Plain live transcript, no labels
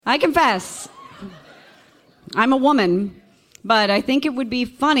I confess, I'm a woman, but I think it would be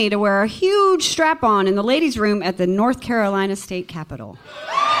funny to wear a huge strap-on in the ladies' room at the North Carolina State Capitol.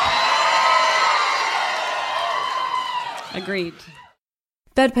 Agreed.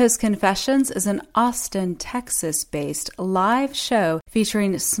 Bedpost Confessions is an Austin, Texas-based live show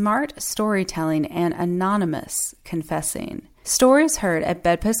featuring smart storytelling and anonymous confessing. Stories heard at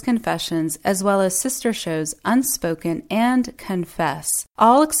Bedpost Confessions, as well as sister shows Unspoken and Confess,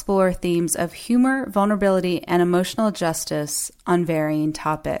 all explore themes of humor, vulnerability, and emotional justice on varying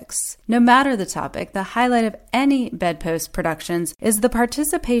topics. No matter the topic, the highlight of any Bedpost productions is the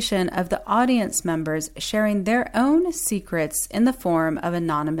participation of the audience members sharing their own secrets in the form of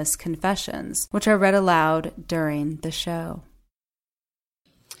anonymous confessions, which are read aloud during the show.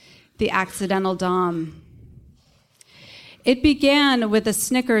 The Accidental Dom. It began with a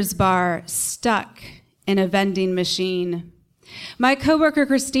Snickers bar stuck in a vending machine. My coworker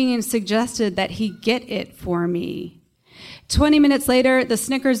Christine suggested that he get it for me. 20 minutes later, the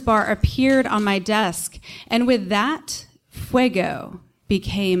Snickers bar appeared on my desk, and with that, Fuego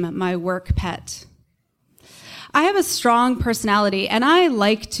became my work pet. I have a strong personality, and I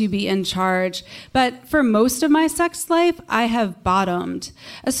like to be in charge, but for most of my sex life, I have bottomed.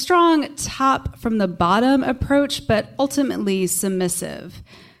 A strong top-from-the-bottom approach, but ultimately submissive.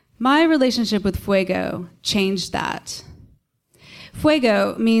 My relationship with Fuego changed that.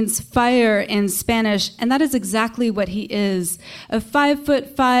 Fuego means fire in Spanish, and that is exactly what he is. A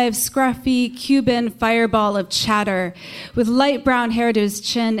 5'5", scruffy Cuban fireball of chatter, with light brown hair to his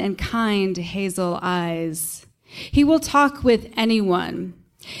chin and kind hazel eyes. He will talk with anyone.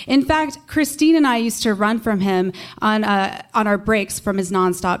 In fact, Christine and I used to run from him on our breaks from his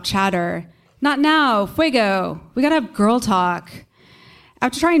nonstop chatter. Not now, Fuego. We gotta have girl talk.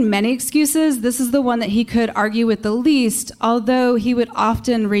 After trying many excuses, this is the one that he could argue with the least, although he would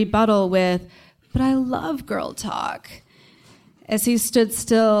often rebuttal with, "But I love girl talk," as he stood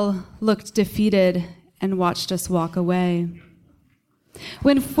still, looked defeated, and watched us walk away.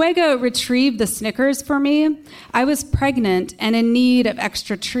 When Fuego retrieved the Snickers for me, I was pregnant and in need of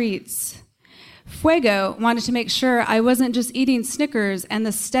extra treats. Fuego wanted to make sure I wasn't just eating Snickers and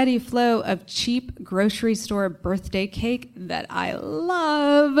the steady flow of cheap grocery store birthday cake that I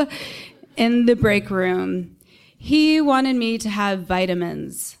love in the break room. He wanted me to have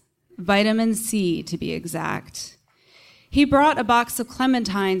vitamins, vitamin C to be exact. He brought a box of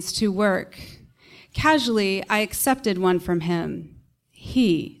clementines to work. Casually, I accepted one from him.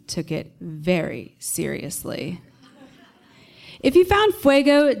 He took it very seriously. If you found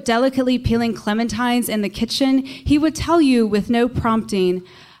Fuego delicately peeling clementines in the kitchen, he would tell you with no prompting,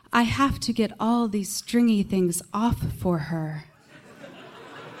 "I have to get all these stringy things off for her."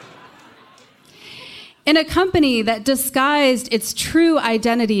 In a company that disguised its true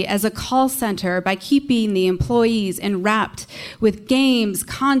identity as a call center by keeping the employees enwrapped with games,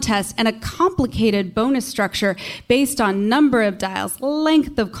 contests, and a complicated bonus structure based on number of dials,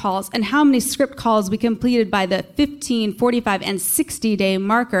 length of calls, and how many script calls we completed by the 15, 45, and 60-day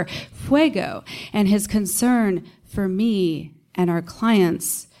marker, Fuego and his concern for me and our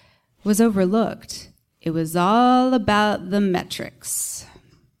clients was overlooked. It was all about the metrics.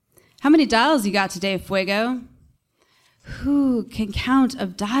 "How many dials you got today, Fuego?" Who can count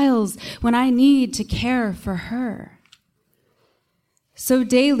of dials when I need to care for her? So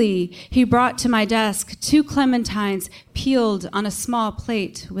daily, he brought to my desk 2 clementines peeled on a small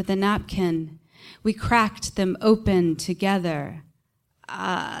plate with a napkin. We cracked them open together.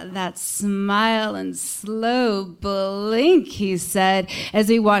 "Ah, that smile and slow blink," he said, as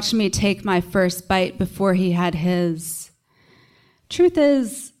he watched me take my first bite before he had his. Truth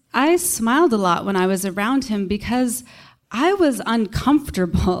is, I smiled a lot when I was around him because I was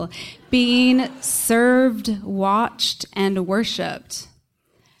uncomfortable being served, watched, and worshipped.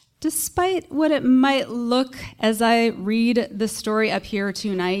 Despite what it might look as I read the story up here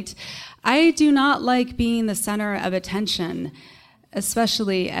tonight, I do not like being the center of attention,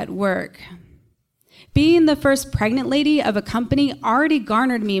 especially at work. Being the first pregnant lady of a company already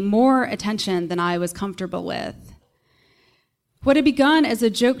garnered me more attention than I was comfortable with. What had begun as a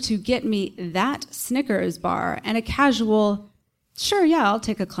joke to get me that Snickers bar and a casual, "Sure, yeah, I'll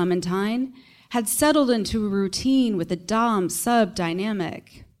take a clementine," had settled into a routine with a dom-sub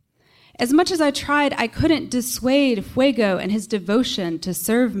dynamic. As much as I tried, I couldn't dissuade Fuego and his devotion to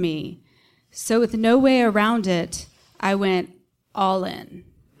serve me. So with no way around it, I went all in,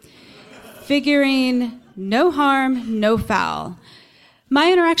 figuring no harm, no foul. My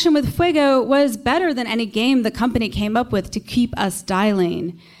interaction with Fuego was better than any game the company came up with to keep us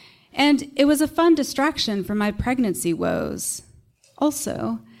dialing. And it was a fun distraction from my pregnancy woes.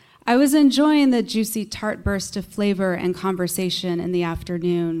 Also, I was enjoying the juicy tart burst of flavor and conversation in the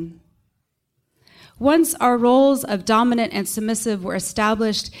afternoon. Once our roles of dominant and submissive were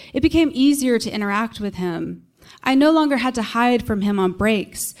established, it became easier to interact with him. I no longer had to hide from him on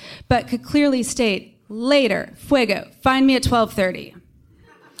breaks, but could clearly state, later, fuego, find me at 12:30.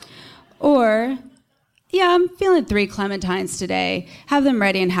 Or, yeah, I'm feeling 3 clementines today. Have them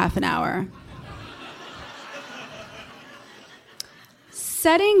ready in half an hour.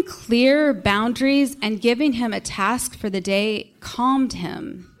 Setting clear boundaries and giving him a task for the day calmed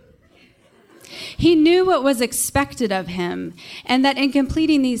him. He knew what was expected of him, and that in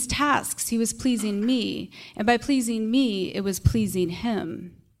completing these tasks, he was pleasing me, and by pleasing me, it was pleasing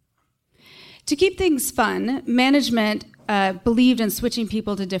him. To keep things fun, management believed in switching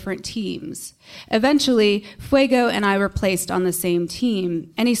people to different teams. Eventually, Fuego and I were placed on the same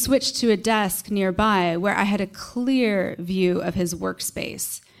team, and he switched to a desk nearby where I had a clear view of his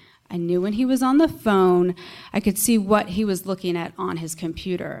workspace. I knew when he was on the phone, I could see what he was looking at on his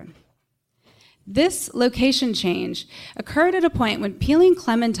computer. This location change occurred at a point when peeling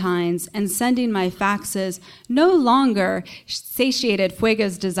clementines and sending my faxes no longer satiated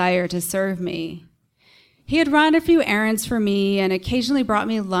Fuego's desire to serve me. He had run a few errands for me and occasionally brought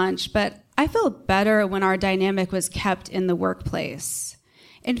me lunch, but I felt better when our dynamic was kept in the workplace.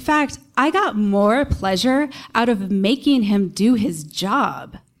 In fact, I got more pleasure out of making him do his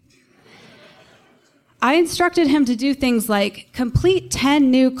job. I instructed him to do things like complete 10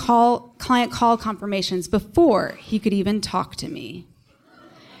 new client call confirmations before he could even talk to me.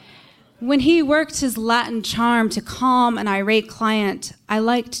 When he worked his Latin charm to calm an irate client, I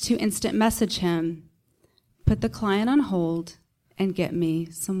liked to instant message him, put the client on hold, and get me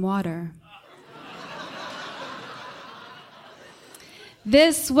some water.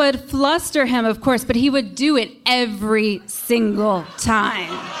 This would fluster him, of course, but he would do it every single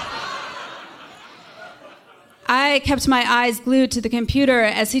time. I kept my eyes glued to the computer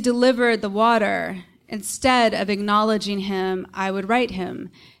as he delivered the water. Instead of acknowledging him, I would write him,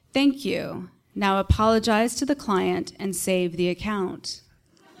 "Thank you. Now apologize to the client and save the account."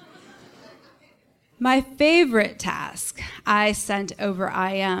 My favorite task I sent over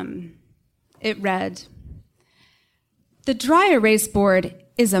IM. It read, "The dry erase board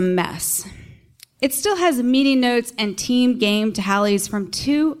is a mess. It still has meeting notes and team game tallies from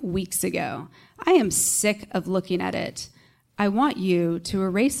 2 weeks ago. I am sick of looking at it. I want you to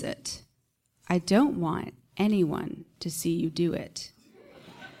erase it. I don't want anyone to see you do it.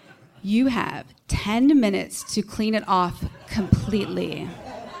 You have 10 minutes to clean it off completely.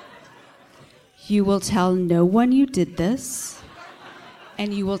 You will tell no one you did this,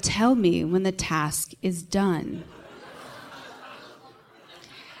 and you will tell me when the task is done.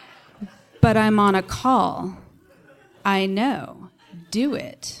 But I'm on a call. I know. Do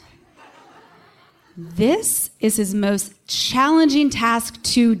it." This is his most challenging task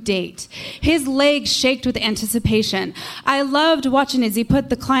to date. His legs shaked with anticipation. I loved watching as he put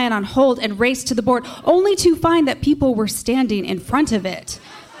the client on hold and raced to the board, only to find that people were standing in front of it.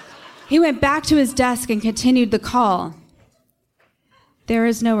 He went back to his desk and continued the call. "There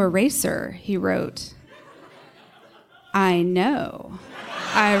is no eraser," he wrote. "I know,"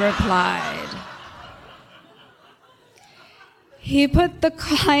 I replied. He put the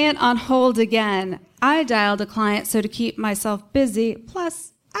client on hold again. I dialed a client so to keep myself busy,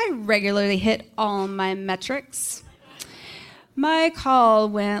 plus I regularly hit all my metrics. My call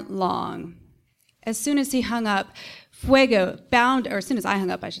went long. As soon as he hung up, Fuego bounded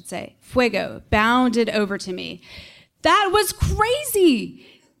over to me. "That was crazy!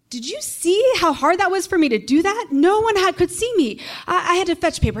 Did you see how hard that was for me to do that? No one could see me. I had to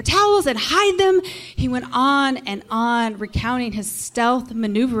fetch paper towels and hide them." He went on and on, recounting his stealth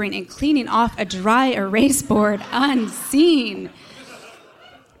maneuvering and cleaning off a dry erase board unseen.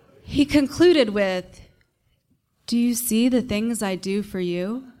 He concluded with, "Do you see the things I do for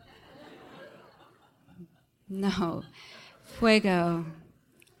you?" "No, Fuego,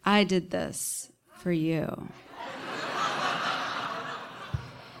 I did this for you."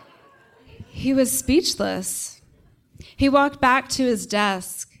 He was speechless. He walked back to his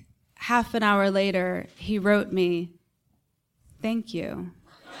desk. Half an hour later, he wrote me, "Thank you."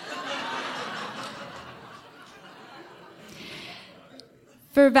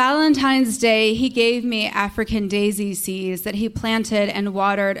 For Valentine's Day, he gave me African daisy seeds that he planted and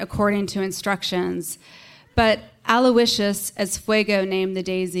watered according to instructions. But Aloysius, as Fuego named the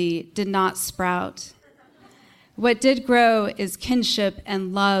daisy, did not sprout. What did grow is kinship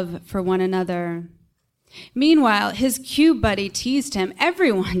and love for one another. Meanwhile, his Q buddy teased him.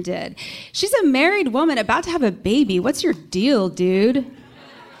 Everyone did. "She's a married woman about to have a baby. What's your deal, dude?"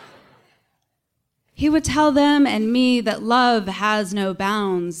 He would tell them and me that love has no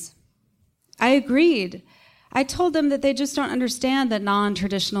bounds. I agreed. I told them that they just don't understand the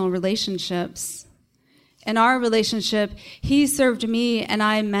non-traditional relationships. In our relationship, he served me and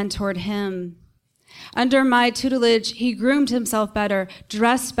I mentored him. Under my tutelage, he groomed himself better,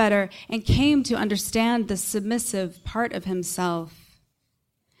 dressed better, and came to understand the submissive part of himself.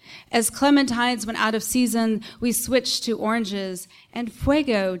 As clementines went out of season, we switched to oranges, and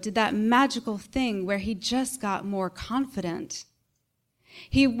Fuego did that magical thing where he just got more confident.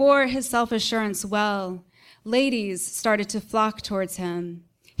 He wore his self-assurance well. Ladies started to flock towards him.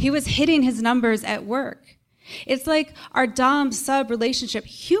 He was hitting his numbers at work. It's like our Dom-sub relationship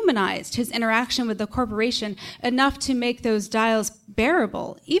humanized his interaction with the corporation enough to make those dials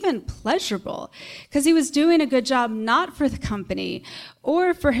bearable, even pleasurable, because he was doing a good job not for the company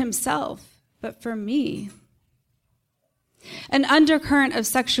or for himself, but for me. An undercurrent of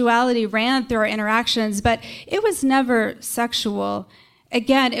sexuality ran through our interactions, but it was never sexual.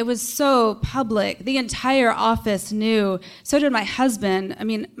 Again, it was so public. The entire office knew. So did my husband.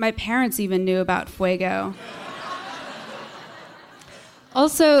 My parents even knew about Fuego.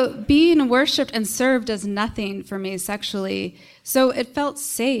 Also, being worshipped and served does nothing for me sexually, so it felt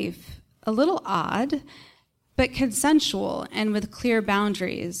safe, a little odd, but consensual and with clear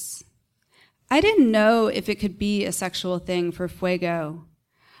boundaries. I didn't know if it could be a sexual thing for Fuego.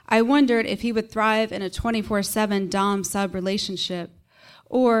 I wondered if he would thrive in a 24/7 Dom-sub relationship,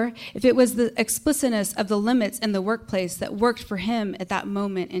 or if it was the explicitness of the limits in the workplace that worked for him at that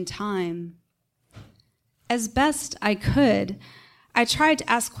moment in time. As best I could, I tried to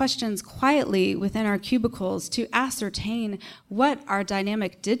ask questions quietly within our cubicles to ascertain what our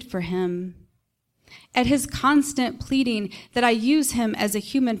dynamic did for him. At his constant pleading that I use him as a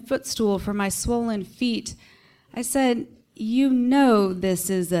human footstool for my swollen feet, I said, "You know this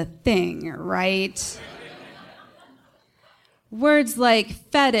is a thing, right?" Words like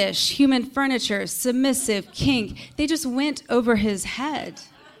fetish, human furniture, submissive, kink, they just went over his head.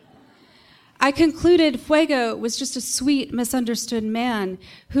 I concluded Fuego was just a sweet, misunderstood man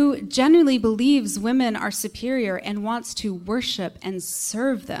who genuinely believes women are superior and wants to worship and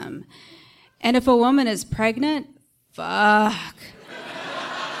serve them. And if a woman is pregnant, fuck.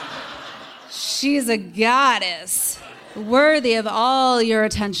 She's a goddess, worthy of all your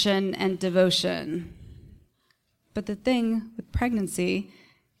attention and devotion. But the thing with pregnancy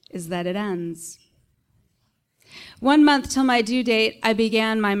is that it ends. 1 month till my due date, I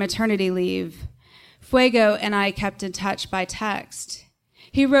began my maternity leave. Fuego and I kept in touch by text.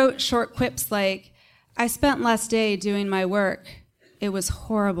 He wrote short quips like, "I spent last day doing my work. It was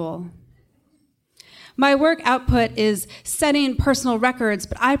horrible." My work output is setting personal records,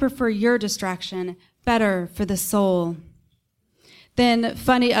 but I prefer your distraction, better for the soul. Then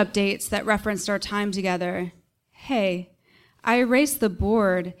funny updates that referenced our time together. Hey, I erased the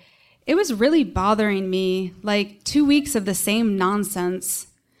board. It was really bothering me, like 2 weeks of the same nonsense.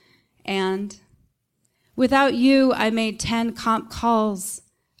 And without you, I made 10 comp calls.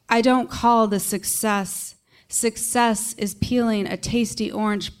 I don't call this success. Success is peeling a tasty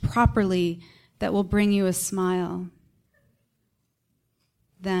orange properly that will bring you a smile.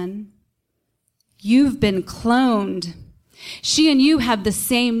 Then, you've been cloned. She and you have the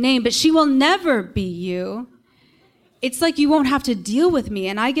same name, but she will never be you. It's like you won't have to deal with me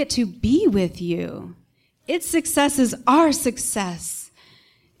and I get to be with you. Its success is our success.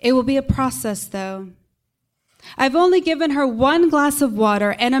 It will be a process, though. I've only given her 1 glass of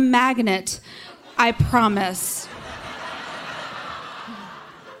water and a magnet, I promise.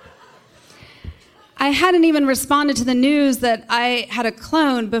 I hadn't even responded to the news that I had a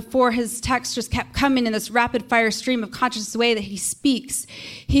clone before his text just kept coming in this rapid-fire stream of conscious way that he speaks.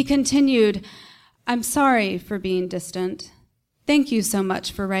 He continued, "I'm sorry for being distant. Thank you so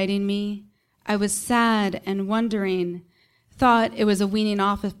much for writing me. I was sad and wondering, thought it was a weaning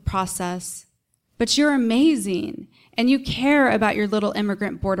off process. But you're amazing, and you care about your little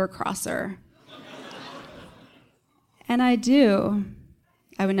immigrant border crosser." And I do.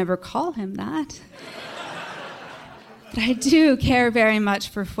 I would never call him that. But I do care very much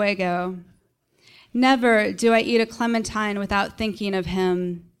for Fuego. Never do I eat a clementine without thinking of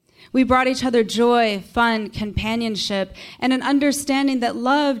him. We brought each other joy, fun, companionship, and an understanding that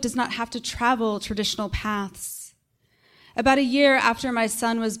love does not have to travel traditional paths. About a year after my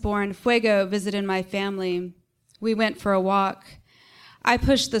son was born, Fuego visited my family. We went for a walk. I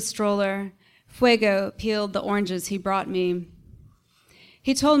pushed the stroller. Fuego peeled the oranges he brought me.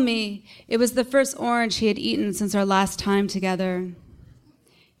 He told me it was the first orange he had eaten since our last time together.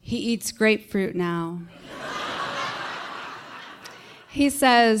 He eats grapefruit now. He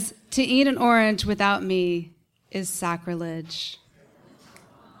says, to eat an orange without me is sacrilege.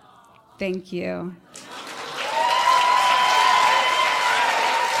 Thank you.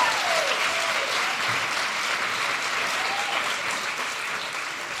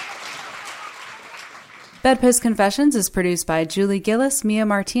 Bedpost Confessions is produced by Julie Gillis, Mia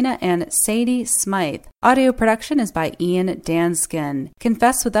Martina, and Sadie Smythe. Audio production is by Ian Danskin.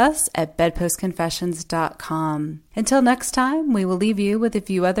 Confess with us at bedpostconfessions.com. Until next time, we will leave you with a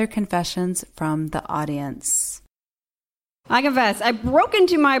few other confessions from the audience. I confess, I broke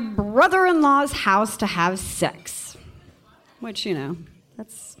into my brother-in-law's house to have sex. Which,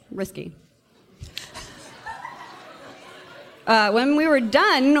 that's risky. When we were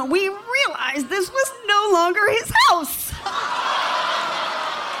done, we realized this was no longer his house.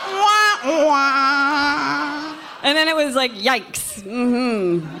 Wah, wah. And then it was like, yikes.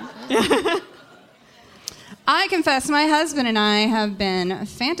 Mm-hmm. I confess my husband and I have been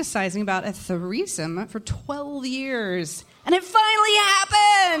fantasizing about a threesome for 12 years. And it finally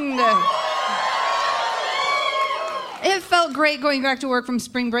happened! It felt great going back to work from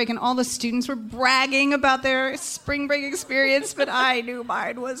spring break, and all the students were bragging about their spring break experience, but I knew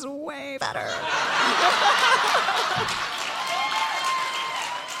mine was way better.